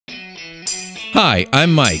Hi,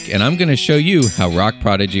 I'm Mike, and I'm going to show you how Rock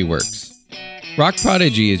Prodigy works. Rock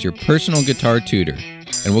Prodigy is your personal guitar tutor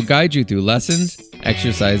and will guide you through lessons,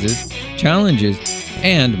 exercises, challenges,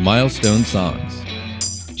 and milestone songs.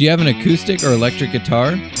 Do you have an acoustic or electric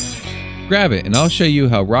guitar? Grab it and I'll show you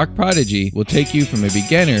how Rock Prodigy will take you from a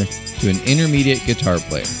beginner to an intermediate guitar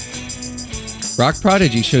player. Rock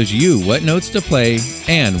Prodigy shows you what notes to play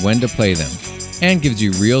and when to play them, and gives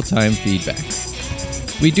you real-time feedback.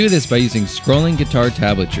 We do this by using scrolling guitar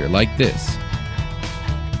tablature like this.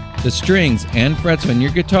 The strings and frets on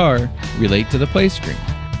your guitar relate to the play screen.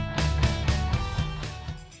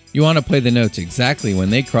 You want to play the notes exactly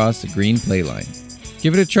when they cross the green play line.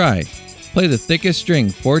 Give it a try. Play the thickest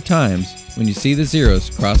string 4 times when you see the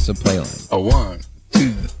zeros cross the play line. 1,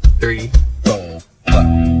 2, 3, 4, 5.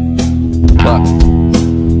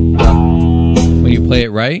 When you play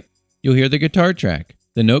it right, you'll hear the guitar track.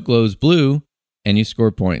 The note glows blue, and you score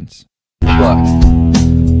points.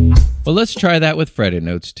 Well, let's try that with fretted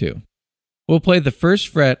notes too. We'll play the first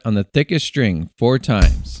fret on the thickest string 4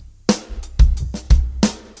 times.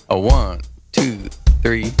 1, 2,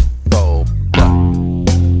 3, 4,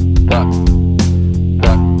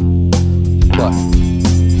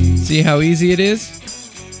 5. See how easy it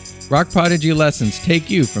is? Rock Prodigy lessons take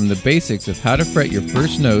you from the basics of how to fret your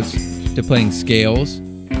first notes to playing scales,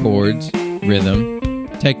 chords, rhythm,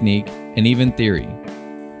 technique, and even theory.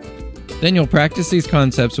 Then you'll practice these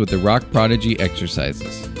concepts with the Rock Prodigy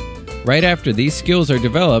exercises. Right after these skills are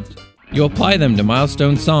developed, you'll apply them to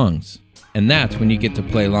milestone songs, and that's when you get to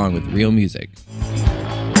play along with real music.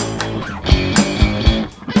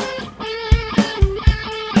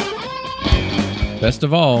 Best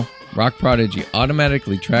of all, Rock Prodigy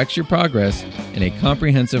automatically tracks your progress in a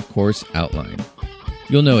comprehensive course outline.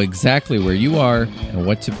 You'll know exactly where you are and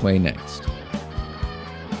what to play next.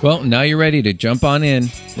 Well, now you're ready to jump on in.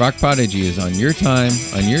 Rock Prodigy is on your time,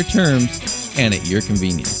 on your terms, and at your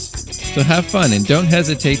convenience. So have fun and don't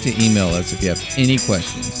hesitate to email us if you have any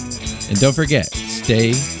questions. And don't forget,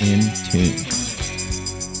 stay in tune.